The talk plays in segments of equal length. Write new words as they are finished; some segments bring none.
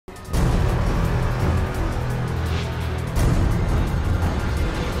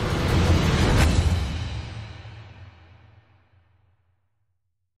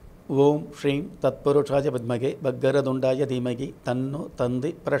ஓம் ஸ்ரீம் தத்புருஷாய வித்மகே பக்கரதுண்டாய தீமகி தன்னோ தந்தி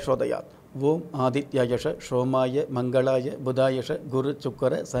பிரசோதயாத். ஓம் ஆதித்யாயஷ சோமாய மங்களாய புதாயஷ குரு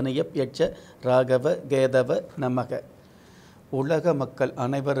சுக்கர சனியப்யட்ச ராகவ கேதவ நமக. உலக மக்கள்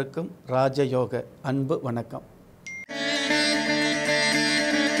அனைவருக்கும் ராஜயோக அன்பு வணக்கம்.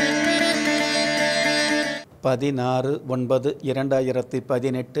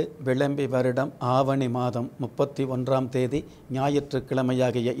 16/9/2018 விளம்பி வருடம் ஆவணி மாதம் 31ஆம் தேதி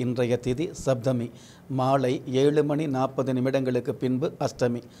ஞாயிற்றுக்கிழமையாகிய இன்றைய திதி சப்தமி. மாலை 7:40 பின்பு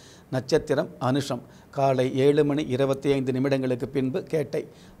அஷ்டமி. நட்சத்திரம் அனுஷம். காலை 7:25 பின்பு கேட்டை.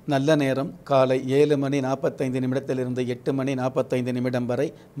 நல்ல நேரம் காலை 7:45 8:45 வரை.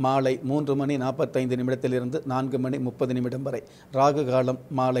 மாலை 3:45 4:30 வரை. ராகு காலம்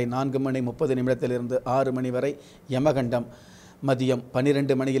மாலை 4:30 6 மணி வரை. யமகண்டம் மதியம்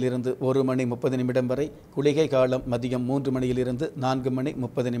 12 மணியிலிருந்து 1:30 வரை. குளிகை காலம் மதியம் 3 மணியிலிருந்து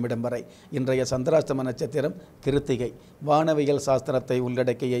 4:30 வரை. இன்றைய சந்திராஷ்டம நட்சத்திரம் கிருத்திகை. வானவியல் சாஸ்திரத்தை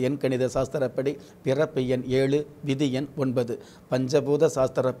உள்ளடக்கிய எண்கணித சாஸ்திரப்படி பிறப்பு எண் 7, விதி எண் 9. பஞ்சபூத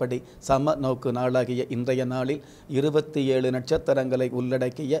சாஸ்திரப்படி சம நோக்கு நாளாகிய இன்றைய நாளில் 27 நட்சத்திரங்களை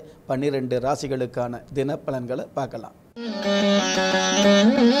உள்ளடக்கிய 12 ராசிகளுக்கான தினப்பலன்களை பார்க்கலாம்.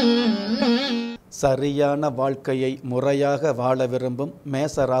 சரியான வாழ்க்கையை முறையாக வாழ விரும்பும்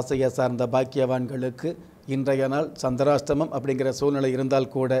மேச ராசியை சார்ந்த பாக்கியவான்களுக்கு இன்றைய நாள் சந்திராஷ்டமம் அப்படிங்கிற சூழ்நிலை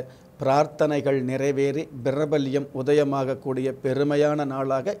இருந்தால் கூட பிரார்த்தனைகள் நிறைவேறி பிரபல்யம் உதயமாகக்கூடிய பெருமையான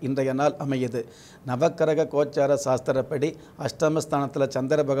நாளாக இன்றைய நாள் அமையுது. நவக்கிரக கோச்சார சாஸ்திரப்படி அஷ்டமஸ்தானத்தில்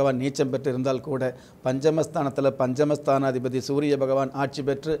சந்திர பகவான் நீச்சம் பெற்று இருந்தால் கூட பஞ்சமஸ்தானத்தில் பஞ்சமஸ்தானாதிபதி சூரிய பகவான் ஆட்சி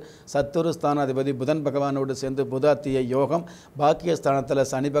பெற்று சத்துரு ஸ்தானாதிபதி புதன் பகவானோடு சேர்ந்து புதாத்திய யோகம், பாக்கியஸ்தானத்தில்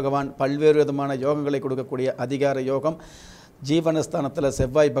சனி பகவான் பல்வேறு விதமான யோகங்களை கொடுக்கக்கூடிய அதிகார யோகம், ஜீவனஸ்தானத்தில்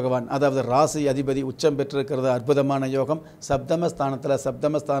செவ்வாய் பகவான் அதாவது ராசி அதிபதி உச்சம் பெற்றிருக்கிறது அற்புதமான யோகம், சப்தமஸ்தானத்தில்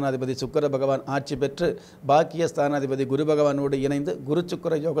சப்தமஸ்தானாதிபதி சுக்கிர பகவான் ஆட்சி பெற்று பாக்கியஸ்தானாதிபதி குரு பகவானோடு இணைந்து குரு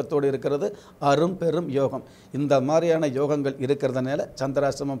சுக்கிர யோகத்தோடு இருக்கிறது அரும் பெரும் யோகம். இந்த மாதிரியான யோகங்கள் இருக்கிறதுனால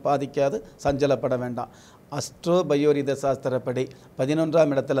சந்திராஷ்டமம் பாதிக்காது, சஞ்சலப்பட வேண்டாம். அஸ்ட்ரோபயோரித சாஸ்திரப்படி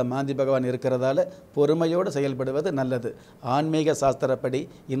 11ஆம் இடத்துல மாந்தி பகவான் இருக்கிறதால பொறுமையோடு செயல்படுவது நல்லது. ஆன்மீக சாஸ்திரப்படி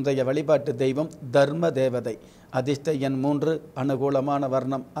இன்றைய வழிபாட்டு தெய்வம் தர்ம தேவதை. அதிர்ஷ்ட எண் 3, அனுகூலமான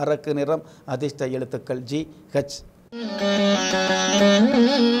வர்ணம் அரக்கு நிறம், அதிர்ஷ்ட எழுத்துக்கள் GH.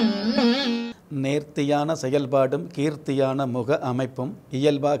 நேர்த்தியான செயல்பாடும் கீர்த்தியான முக அமைப்பும்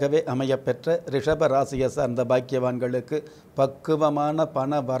இயல்பாகவே அமையப்பெற்ற ரிஷப ராசியை சார்ந்த பாக்கியவான்களுக்கு பக்குவமான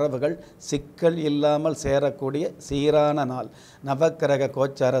பண வரவுகள் சிக்கல் இல்லாமல் சேரக்கூடிய சீரான நாள். நவக்கிரக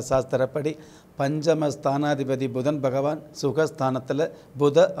கோச்சார சாஸ்திரப்படி பஞ்சமஸ்தானாதிபதி புதன் பகவான் சுகஸ்தானத்தில்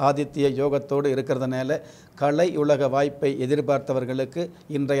புத ஆதித்ய யோகத்தோடு இருக்கிறதுனால கலை உலக வாய்ப்பை எதிர்பார்த்தவர்களுக்கு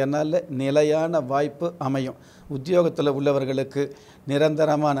இன்றைய நாளில் நிலையான வாய்ப்பு அமையும். உத்தியோகத்தில் உள்ளவர்களுக்கு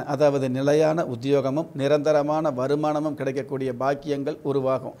நிரந்தரமான அதாவது நிலையான உத்தியோகமும் நிரந்தரமான வருமானமும் கிடைக்கக்கூடிய பாக்கியங்கள்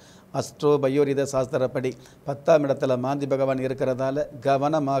உருவாகும். அஸ்ட்ரோபயோரித சாஸ்திரப்படி 10ஆம் இடத்துல மாந்தி பகவான் இருக்கிறதால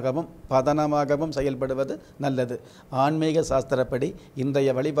கவனமாகவும் பதனமாகவும் செயல்படுவது நல்லது. ஆன்மீக சாஸ்திரப்படி இன்றைய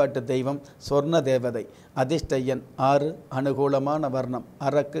வழிபாட்டு தெய்வம் சொர்ண தேவதை. அதிர்ஷ்ட எண் 6, அனுகூலமான வர்ணம்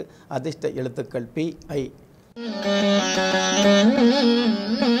அரக்கு, அதிர்ஷ்ட எழுத்துக்கள் PI.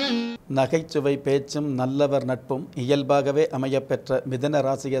 நகைச்சுவை பேச்சும் நல்லவர் நட்பும் இயல்பாகவே அமையப்பெற்ற மிதுன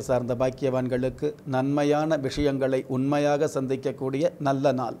ராசியை சார்ந்த பாக்கியவான்களுக்கு நன்மையான விஷயங்களை உண்மையாக சந்திக்கக்கூடிய நல்ல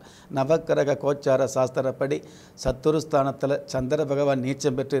நாள். நவக்கிரக கோச்சார சாஸ்திரப்படி சத்துருஸ்தானத்தில் சந்திர பகவான்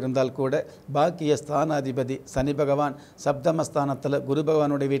நீச்சம் பெற்று இருந்தால் கூட பாக்கிய ஸ்தானாதிபதி சனி பகவான் சப்தமஸ்தானத்தில் குரு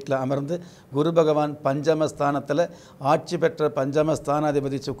பகவானுடைய வீட்டில் அமர்ந்து குரு பகவான் பஞ்சமஸ்தானத்தில் ஆட்சி பெற்ற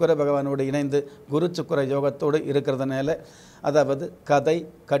பஞ்சமஸ்தானாதிபதி சுக்கிர பகவானோடு இணைந்து குரு சுக்கிர யோகத்தோடு இருக்கிறதுனால அதாவது கதை,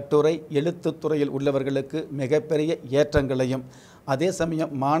 கட்டுரை, எழுத்துத்துறையில் உள்ளவர்களுக்கு மிகப்பெரிய ஏற்றங்களையும் அதே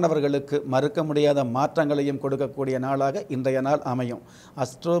சமயம் மாணவர்களுக்கு மறுக்க முடியாத மாற்றங்களையும் கொடுக்கக்கூடிய நாளாக இன்றைய நாள் அமையும்.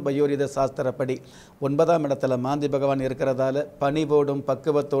 அஸ்ட்ரோபயோரித சாஸ்திரப்படி 9ஆம் இடத்துல மாந்தி பகவான் இருக்கிறதால பணிவோடும்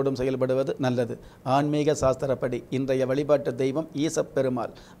பக்குவத்தோடும் செயல்படுவது நல்லது. ஆன்மீக சாஸ்திரப்படி இன்றைய வழிபாட்டு தெய்வம்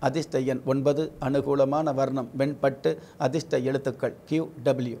ஈசப்பெருமாள். அதிர்ஷ்ட எண் 9, அனுகூலமான வர்ணம் வெண்பட்டு, அதிர்ஷ்ட எழுத்துக்கள்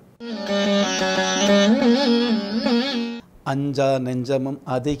QW. அஞ்சா நெஞ்சமும்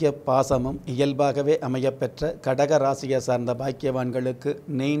அதிக பாசமும் இயல்பாகவே அமையப்பெற்ற கடக ராசியை சார்ந்த பாக்கியவான்களுக்கு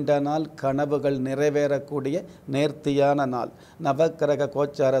நீண்ட நாள் கனவுகள் நிறைவேறக்கூடிய நேர்த்தியான நாள். நவக்கிரக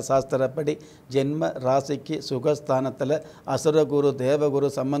கோச்சார சாஸ்திரப்படி ஜென்ம ராசிக்கு சுகஸ்தானத்தில் அசுரகுரு தேவகுரு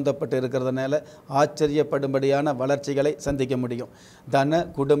சம்பந்தப்பட்டு இருக்கிறதுனால ஆச்சரியப்படும்படியான வளர்ச்சிகளை சந்திக்க முடியும். தன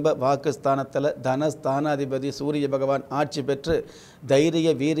குடும்ப வாக்குஸ்தானத்தில் தனஸ்தானாதிபதி சூரிய பகவான் ஆட்சி பெற்று தைரிய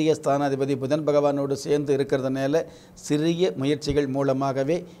வீரிய ஸ்தானாதிபதி புதன் பகவானோடு சேர்ந்து இருக்கிறதுனால சிறிய முயற்சிகள்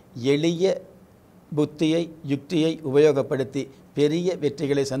மூலமாகவே எளிய புத்தியை யுக்தியை உபயோகப்படுத்தி பெரிய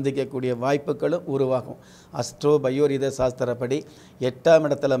வெற்றிகளை சந்திக்கக்கூடிய வாய்ப்புகளும் உருவாகும். அஸ்ட்ரோ பயோரித சாஸ்திரப்படி 8ஆம்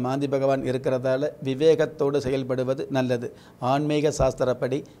இடத்துல மாந்தி பகவான் இருக்கிறதால விவேகத்தோடு செயல்படுவது நல்லது. ஆன்மீக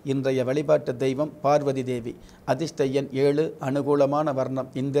சாஸ்திரப்படி இன்றைய வழிபாட்டு தெய்வம் பார்வதி தேவி. அதிர்ஷ்ட எண் 7, அனுகூலமான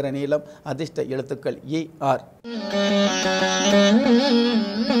வர்ணம் இந்திர நீலம், அதிர்ஷ்ட எழுத்துக்கள் ER.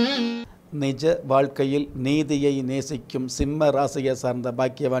 நிஜ வாழ்க்கையில் நீதியை நேசிக்கும் சிம்ம ராசியை சார்ந்த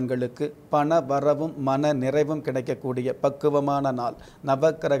பாக்கியவான்களுக்கு பண வரவும் மன நிறைவும் கிடைக்கக்கூடிய பக்குவமான நாள்.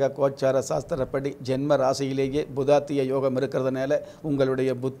 நவக்கிரக கோச்சார சாஸ்திரப்படி ஜென்ம ராசியிலேயே புதாத்திய யோகம் இருக்கிறதுனால உங்களுடைய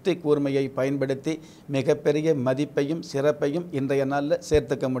புத்தி கூர்மையை பயன்படுத்தி மிகப்பெரிய மதிப்பையும் சிறப்பையும் இன்றைய நாளில்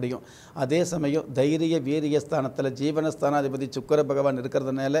சேர்த்துக்க முடியும். அதே சமயம் தைரிய வீரிய ஸ்தானத்தில் ஜீவனஸ்தானாதிபதி சுக்கிர பகவான்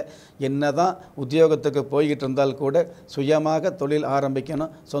இருக்கிறதுனால என்னதான் உத்தியோகத்துக்கு போய்கிட்டு இருந்தால் கூட சுயமாக தொழில்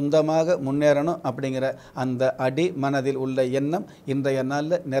ஆரம்பிக்கணும், சொந்தமாக முன்னேறணும் அப்படிங்கிற அந்த அடி மனதில் உள்ள எண்ணம் இன்றைய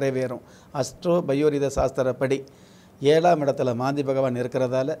நாளில் நிறைவேறும். அஸ்ட்ரோ பயோரித சாஸ்திரப்படி 7ஆம் இடத்துல மாந்தி பகவான்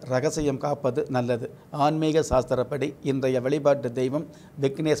இருக்கிறதால ரகசியம் காப்பது நல்லது. ஆன்மீக சாஸ்திரப்படி இன்றைய வழிபாட்டு தெய்வம்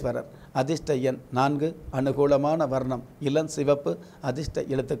விக்னேஸ்வரர். அதிர்ஷ்ட எண் 4, அனுகூலமான வர்ணம் இளம் சிவப்பு, அதிர்ஷ்ட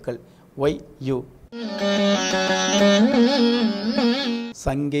எழுத்துக்கள் YU.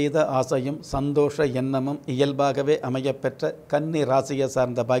 சங்கீத ஆசையும் சந்தோஷ எண்ணமும் இயல்பாகவே அமையப்பெற்ற கன்னி ராசியை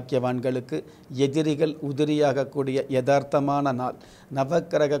சார்ந்த பாக்கியவான்களுக்கு எதிரிகள் உதிரியாகக்கூடிய யதார்த்தமான நாள்.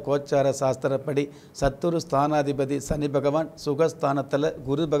 நவக்கிரக கோச்சார சாஸ்திரப்படி சத்துரு ஸ்தானாதிபதி சனி பகவான் சுகஸ்தானத்தில்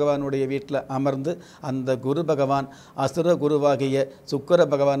குரு பகவானுடைய வீட்டில் அமர்ந்து அந்த குரு பகவான் அசுர குருவாகிய சுக்கிர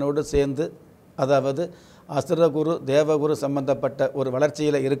பகவானோடு சேர்ந்து, அதாவது அசுரகுரு தேவகுரு சம்பந்தப்பட்ட ஒரு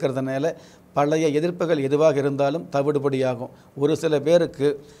வளர்ச்சியில் இருக்கிறதுனால பழைய எதிர்ப்புகள் எதுவாக இருந்தாலும் தவிடுபடியாகும். ஒரு சில பேருக்கு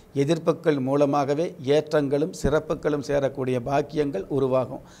எதிர்ப்புகள் மூலமாகவே ஏற்றங்களும் சிறப்புகளும் சேரக்கூடிய பாக்கியங்கள்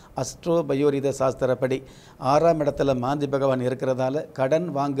உருவாகும். அஸ்ட்ரோ பயோரித சாஸ்திரப்படி 6ஆம் இடத்துல மாந்தி பகவான் இருக்கிறதால கடன்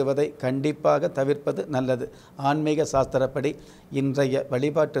வாங்குவதை கண்டிப்பாக தவிர்ப்பது நல்லது. ஆன்மீக சாஸ்திரப்படி இன்றைய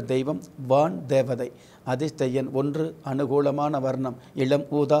வழிபாட்டு தெய்வம் வான் தேவதை. அதிர்ஷ்ட எண் 1, அனுகூலமான வர்ணம் இளம்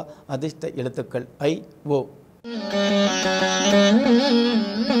ஊதா, அதிர்ஷ்ட எழுத்துக்கள் IO.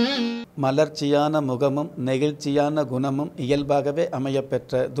 மலர்ச்சியான முகமும் நெகிழ்ச்சியான குணமும் இயல்பாகவே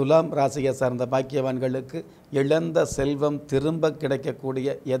அமையப்பெற்ற துலாம் ராசியை சார்ந்த பாக்கியவான்களுக்கு இழந்த செல்வம் திரும்ப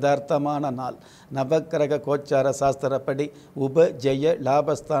கிடைக்கக்கூடிய யதார்த்தமான நாள். நவக்கிரக கோச்சார சாஸ்திரப்படி உப ஜெய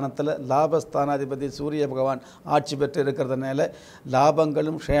லாபஸ்தானத்தில் லாபஸ்தானாதிபதி சூரிய பகவான் ஆட்சி பெற்று இருக்கிறதுனால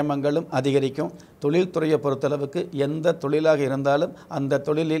லாபங்களும் க்ஷேமங்களும் அதிகரிக்கும். தொழில்துறையை பொறுத்தளவுக்கு எந்த தொழிலாக இருந்தாலும் அந்த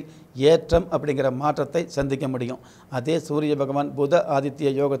தொழிலில் ஏற்றம் அப்படிங்கிற மாற்றத்தை சந்திக்க முடியும். அதே சூரிய பகவான் புத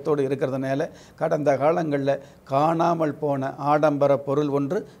ஆதித்ய யோகத்தோடு இருக்கிறதுனால கடந்த காலங்களில் காணாமல் போன ஆடம்பர பொருள்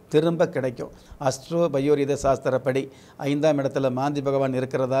ஒன்று திரும்ப கிடைக்கும். அஸ்ட்ரோ பயோரித சாஸ்திரப்படி 5ஆம் இடத்துல மாந்தி பகவான்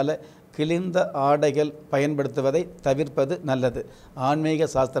இருக்கிறதால கிழிந்த ஆடைகள் பயன்படுத்துவதை தவிர்ப்பது நல்லது. ஆன்மீக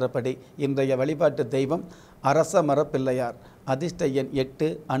சாஸ்திரப்படி இன்றைய வழிபாட்டு தெய்வம் அரச மரப்பிள்ளையார். அதிர்ஷ்ட எண் 8,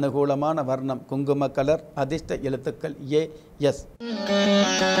 அனுகூலமான வர்ணம் குங்கும கலர், அதிர்ஷ்ட எழுத்துக்கள் AS.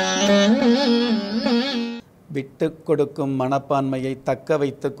 விட்டு கொடுக்கும் மனப்பான்மையை தக்க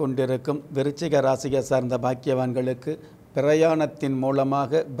வைத்து கொண்டிருக்கும் விருச்சிக ராசியை சார்ந்த பாக்கியவான்களுக்கு பிரயாணத்தின்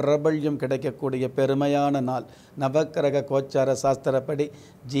மூலமாக பிரபல்யம் கிடைக்கக்கூடிய பெருமையான நாள். நவக்கிரக கோச்சார சாஸ்திரப்படி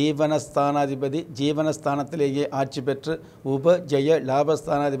ஜீவனஸ்தானாதிபதி ஜீவனஸ்தானத்திலேயே ஆட்சி பெற்று உப ஜெய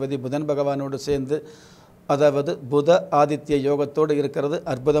லாபஸ்தானாதிபதி புதன் பகவானோடு சேர்ந்து, அதாவது புத ஆதித்ய யோகத்தோடு இருக்கிறது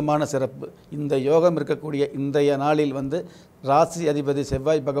அற்புதமான சிறப்பு. இந்த யோகம் இருக்கக்கூடிய இன்றைய நாளில் ராசி அதிபதி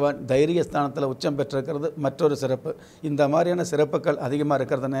செவ்வாய் பகவான் தைரியஸ்தானத்தில் உச்சம் பெற்றிருக்கிறது மற்றொரு சிறப்பு. இந்த மாதிரியான சிறப்புகள் அதிகமாக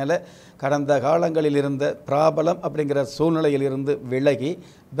இருக்கிறதுனால கடந்த காலங்களில் இருந்த பிராபலம் அப்படிங்கிற சூழ்நிலையில் இருந்து விலகி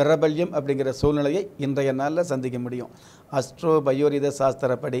பிரபல்யம் அப்படிங்கிற சூழ்நிலையை இன்றைய நாளில் சந்திக்க முடியும். அஸ்ட்ரோ பயோரித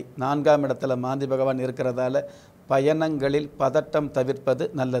சாஸ்திரப்படி 4ஆம் இடத்துல மாந்தி பகவான் இருக்கிறதால பயணங்களில் பதட்டம் தவிர்ப்பது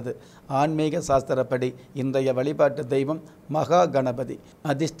நல்லது. ஆன்மீக சாஸ்திரப்படி இன்றைய வழிபாட்டு தெய்வம் மகா கணபதி.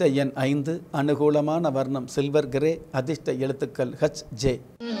 அதிர்ஷ்ட எண் 5, அனுகூலமான வர்ணம் சில்வர் கிரே, அதிர்ஷ்ட எழுத்துக்கள் HJ.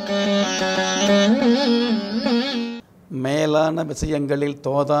 மேலான விஷயங்களில்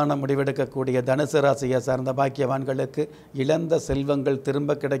தோதான முடிவெடுக்கக்கூடிய தனுசு ராசியை சார்ந்த பாக்கியவான்களுக்கு இழந்த செல்வங்கள்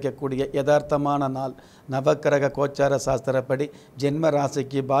திரும்ப கிடைக்கக்கூடிய யதார்த்தமான நாள். நவக்கிரக கோச்சார சாஸ்திரப்படி ஜென்ம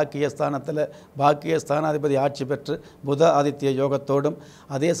ராசிக்கு பாக்கியஸ்தானத்தில் பாக்கியஸ்தானாதிபதி ஆட்சி பெற்று புத ஆதித்ய யோகத்தோடும்,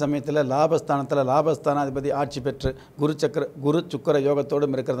 அதே சமயத்தில் லாபஸ்தானத்தில் லாபஸ்தானாதிபதி ஆட்சி பெற்று குரு சுக்கிர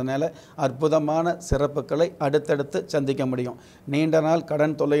யோகத்தோடும் இருக்கிறதுனால அற்புதமான சிறப்புகளை அடுத்தடுத்து சந்திக்க முடியும். நீண்ட நாள்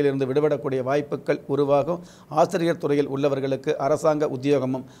கடன் தொல்லையிலிருந்து விடுபடக்கூடிய வாய்ப்புகள் உருவாகும். ஆசிரியர் துறையில் துறையில் உள்ளவர்களுக்கு அரசாங்க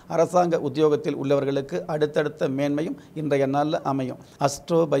உத்தியோகமும், அரசாங்க உத்தியோகத்தில் உள்ளவர்களுக்கு அடுத்தடுத்த மேன்மையும் இன்றைய நாளில் அமையும்.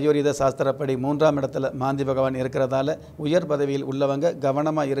 அஸ்ட்ரோ பயோரித சாஸ்திரப்படி 3ஆம் இடத்துல மாந்தி பகவான் இருக்கிறதால உயர் பதவியில் உள்ளவங்க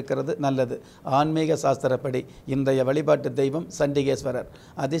கவனமாக இருக்கிறது நல்லது. ஆன்மீக சாஸ்திரப்படி இன்றைய வழிபாட்டு தெய்வம் சண்டிகேஸ்வரர்.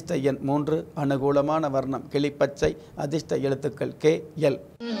 அதிர்ஷ்ட எண் 3, அனுகூலமான வர்ணம் கிளிப்பச்சை, அதிர்ஷ்ட எழுத்துக்கள் KL.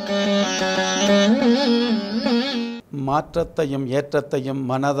 மாற்றத்தையும் ஏற்றத்தையும்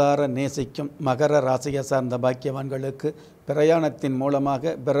மனதார நேசிக்கும் மகர ராசியை சார்ந்த பாக்கியவான்களுக்கு பிரயாணத்தின்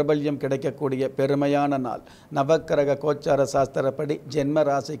மூலமாக பிரபல்யம் கிடைக்கக்கூடிய பெருமையான நாள். நவக்கிரக கோச்சார சாஸ்திரப்படி ஜென்ம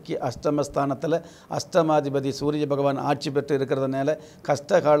ராசிக்கு அஷ்டமஸ்தானத்தில் அஷ்டமாதிபதி சூரிய பகவான் ஆட்சி பெற்று இருக்கிறதுனால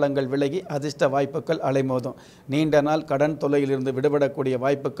கஷ்டகாலங்கள் விலகி அதிர்ஷ்ட வாய்ப்புகள் அலைமோதும். நீண்ட நாள் கடன் தொல்லையிலிருந்து விடுபடக்கூடிய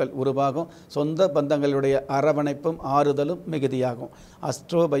வாய்ப்புகள் உருவாகும். சொந்த பந்தங்களுடைய அரவணைப்பும் ஆறுதலும் மிகுதியாகும்.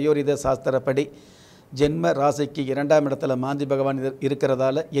 அஸ்ட்ரோ பயோரித சாஸ்திரப்படி ஜென்ம ராசிக்கு 2ஆம் இடத்துல மாந்தி பகவான்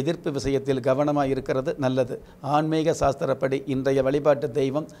இருக்கிறதால எதிர்ப்பு விஷயத்தில் கவனமாக இருக்கிறது நல்லது. ஆன்மீக சாஸ்திரப்படி இன்றைய வழிபாட்டு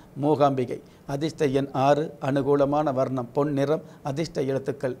தெய்வம் மூகாம்பிகை. அதிர்ஷ்ட எண் 6, அனுகூலமான வர்ணம் பொன் நிறம், அதிர்ஷ்ட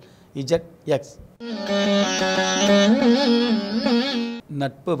எழுத்துக்கள் ZX.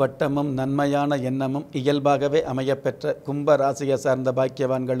 நட்பு வட்டமும் நன்மையான எண்ணமும் இயல்பாகவே அமையப்பெற்ற கும்ப ராசியை சார்ந்த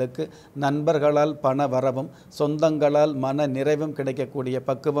பாக்கியவான்களுக்கு நண்பர்களால் பண வரவும் சொந்தங்களால் மன நிறைவும் கிடைக்கக்கூடிய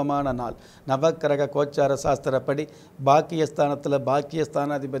பக்குவமான நாள். நவக்கிரக கோச்சார சாஸ்திரப்படி பாக்கியஸ்தானத்தில்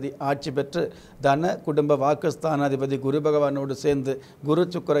பாக்கியஸ்தானாதிபதி ஆட்சி பெற்று தன குடும்ப வாக்குஸ்தானாதிபதி குரு பகவானோடு சேர்ந்து குரு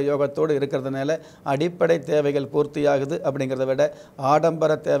சுக்கிர யோகத்தோடு இருக்கிறதுனால அடிப்படை தேவைகள் பூர்த்தியாகுது. அப்படிங்கிறத விட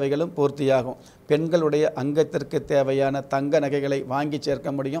ஆடம்பர தேவைகளும் பூர்த்தியாகும். பெண்களுடைய அங்கத்திற்கு தேவையான தங்க நகைகளை வாங்கி சேர்க்க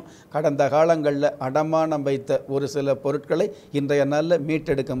முடியும். கடந்த காலங்களில் அடமானம் வைத்த ஒரு சில பொருட்களை இன்றைய நாளில்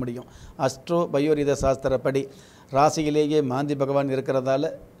மீட்டெடுக்க முடியும். அஸ்ட்ரோ பயோரித சாஸ்திரப்படி ராசியிலேயே மாந்தி பகவான்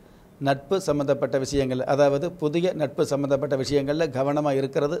இருக்கிறதால நட்பு சம்பந்தப்பட்ட விஷயங்கள், அதாவது புதிய நட்பு சம்பந்தப்பட்ட விஷயங்களில் கவனமாக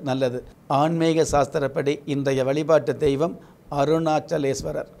இருக்கிறது நல்லது. ஆன்மீக சாஸ்திரப்படி இன்றைய வழிபாட்டு தெய்வம்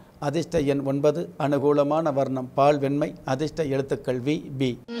அருணாச்சலேஸ்வரர். அதிர்ஷ்ட எண் 9, அனுகூலமான வர்ணம் பால் வெண்மை, அதிர்ஷ்ட எழுத்துக்கள்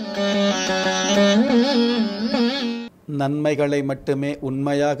VB. நன்மைகளை மட்டுமே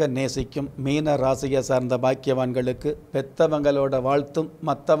உண்மையாக நேசிக்கும் மீன ராசியை சார்ந்த பாக்கியவான்களுக்கு பெத்தவங்களோட வாழ்த்தும்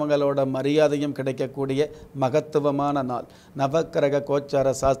மற்றவங்களோட மரியாதையும் கிடைக்கக்கூடிய மகத்துவமான நாள். நவக்கிரக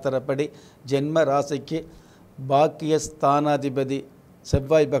கோச்சார சாஸ்திரப்படி ஜென்ம ராசிக்கு பாக்கியஸ்தானாதிபதி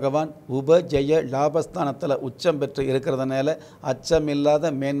செவ்வாய் பகவான் உபஜெய லாபஸ்தானத்தில் உச்சம் பெற்று இருக்கிறதுனால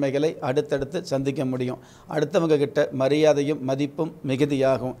அச்சமில்லாத மேன்மைகளை அடுத்தடுத்து சந்திக்க முடியும். அடுத்தவங்க கிட்ட மரியாதையும் மதிப்பும்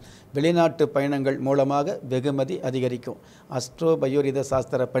மிகுதியாகும். வெளிநாட்டு பயணங்கள் மூலமாக வெகுமதி அதிகரிக்கும். அஸ்ட்ரோ பயோரித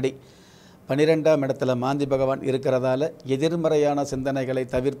சாஸ்திரப்படி 12ஆம் இடத்துல மாந்தி பகவான் இருக்கிறதால எதிர்மறையான சிந்தனைகளை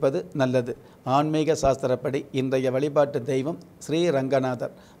தவிர்ப்பது நல்லது. ஆன்மீக சாஸ்திரப்படி இன்றைய வழிபாட்டு தெய்வம் ஸ்ரீ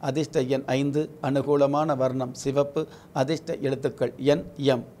ரங்கநாதர். அதிர்ஷ்ட எண் 5, அனுகூலமான வர்ணம் சிவப்பு, அதிர்ஷ்ட எழுத்துக்கள்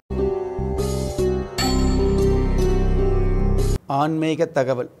NM. ஆன்மீக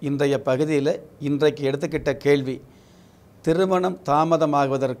தகவல். இன்றைய பகுதியில் இன்றைக்கு எடுத்துக்கிட்ட கேள்வி, திருமணம்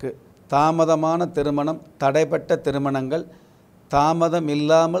தாமதமாகுவதற்கு, தாமதமான திருமணம், தடைப்பட்ட திருமணங்கள், தாமதம்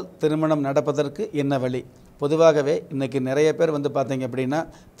இல்லாமல் திருமணம் நடப்பதற்கு என்ன வழி? பொதுவாகவே இன்றைக்கி நிறைய பேர் பார்த்தீங்க அப்படின்னா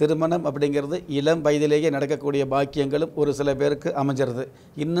திருமணம் அப்படிங்கிறது இளம் வயதிலேயே நடக்கக்கூடிய பாக்கியங்களும் ஒரு சில பேருக்கு அமைஞ்சிருது.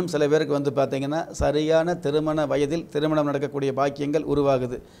 இன்னும் சில பேருக்கு பார்த்திங்கன்னா சரியான திருமண வயதில் திருமணம் நடக்கக்கூடிய பாக்கியங்கள்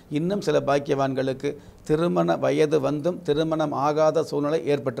உருவாகுது. இன்னும் சில பாக்கியவான்களுக்கு திருமண வயது வந்தும் திருமணம் ஆகாத சூழ்நிலை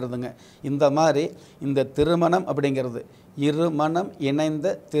ஏற்பட்டுருதுங்க. இந்த மாதிரி இந்த திருமணம் அப்படிங்கிறது இரு மனம் இணைந்த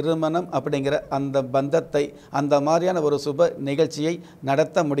திருமணம் அப்படிங்கிற அந்த பந்தத்தை, அந்த மாதிரியான ஒரு சுப நிகழ்ச்சியை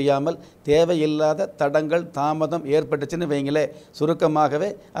நடத்த முடியாமல் தேவையில்லாத தடங்கள் தாமதம் ஏற்பட்டுச்சுன்னு வைங்களே. சுருக்கமாகவே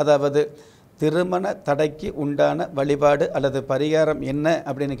அதாவது திருமண தடைக்கு உண்டான வழிபாடு அல்லது பரிகாரம் என்ன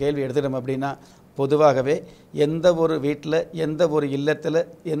அப்படின்னு கேள்வி எடுத்துட்டோம் அப்படின்னா, பொதுவாகவே எந்த ஒரு வீட்டில் எந்த ஒரு இல்லத்தில்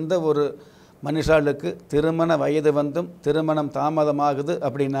எந்த ஒரு மனுஷாளுக்கு திருமண வயது வந்தும் திருமணம் தாமதமாகுது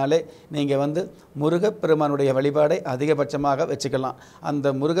அப்படின்னாலே நீங்கள் முருகப்பெருமானுடைய வழிபாடை அதிகபட்சமாக வச்சுக்கலாம்.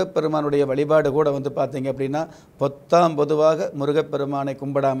 அந்த முருகப்பெருமானுடைய வழிபாடு கூட பார்த்தீங்க அப்படின்னா பொதுவாக முருகப்பெருமானை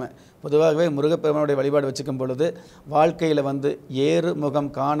கும்பிடாமல் பொதுவாகவே முருகப்பெருமானுடைய வழிபாடு வச்சுக்கும் பொழுது வாழ்க்கையில் ஏறு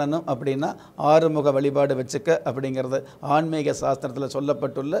முகம் காணணும் அப்படின்னா ஆறுமுக வழிபாடு வச்சுக்க அப்படிங்கிறது ஆன்மீக சாஸ்திரத்தில்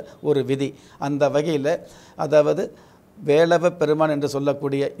சொல்லப்பட்டுள்ள ஒரு விதி. அந்த வகையில் அதாவது வேலவ பெருமான் என்று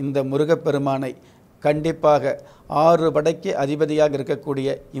சொல்லக்கூடிய இந்த முருகப்பெருமானை கண்டிப்பாக 6 படைக்கு அதிபதியாக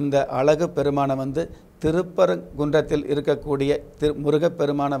இருக்கக்கூடிய இந்த அழகு பெருமானை திருப்பரங்குன்றத்தில் இருக்கக்கூடிய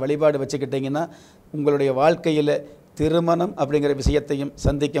முருகப்பெருமான வழிபாடு வச்சுக்கிட்டிங்கன்னா உங்களுடைய வாழ்க்கையில் திருமணம் அப்படிங்கிற விஷயத்தையும்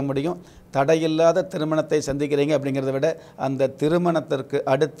சந்திக்க முடியும். தடையில்லாத திருமணத்தை சந்திக்கிறீங்க அப்படிங்கிறத விட அந்த திருமணத்திற்கு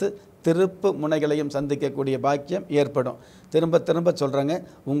அடுத்து திருப்பு முனைகளையும் சந்திக்கக்கூடிய பாக்கியம் ஏற்படும். திரும்ப திரும்ப சொல்கிறேங்க,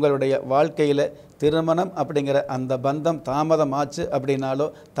 உங்களுடைய வாழ்க்கையில் திருமணம் அப்படிங்கிற அந்த பந்தம் தாமதம் ஆச்சு அப்படின்னாலோ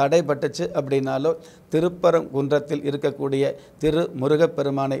தடைப்பட்டுச்சு அப்படின்னாலோ திருப்பரங்குன்றத்தில் இருக்கக்கூடிய திரு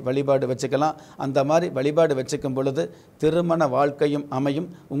முருகப்பெருமானை வழிபாடு வச்சுக்கலாம். அந்த மாதிரி வழிபாடு வச்சுக்கும் பொழுது திருமண வாழ்க்கையும்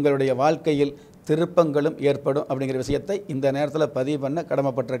அமையும், உங்களுடைய வாழ்க்கையில் திருப்பங்களும் ஏற்படும் அப்படிங்கிற விஷயத்தை இந்த நேரத்தில் பதிவு பண்ண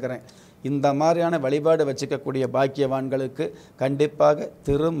கடமைப்பட்டிருக்கிறேன். இந்த மாதிரியான வழிபாடு வச்சுக்கக்கூடிய பாக்கியவான்களுக்கு கண்டிப்பாக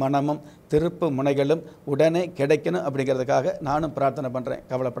திருமணமும் திருப்பு முனைகளும் உடனே கிடைக்கணும் அப்படிங்கிறதுக்காக நானும் பிரார்த்தனை பண்ணுறேன்.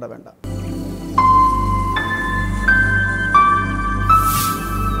 கவலைப்பட வேண்டாம்.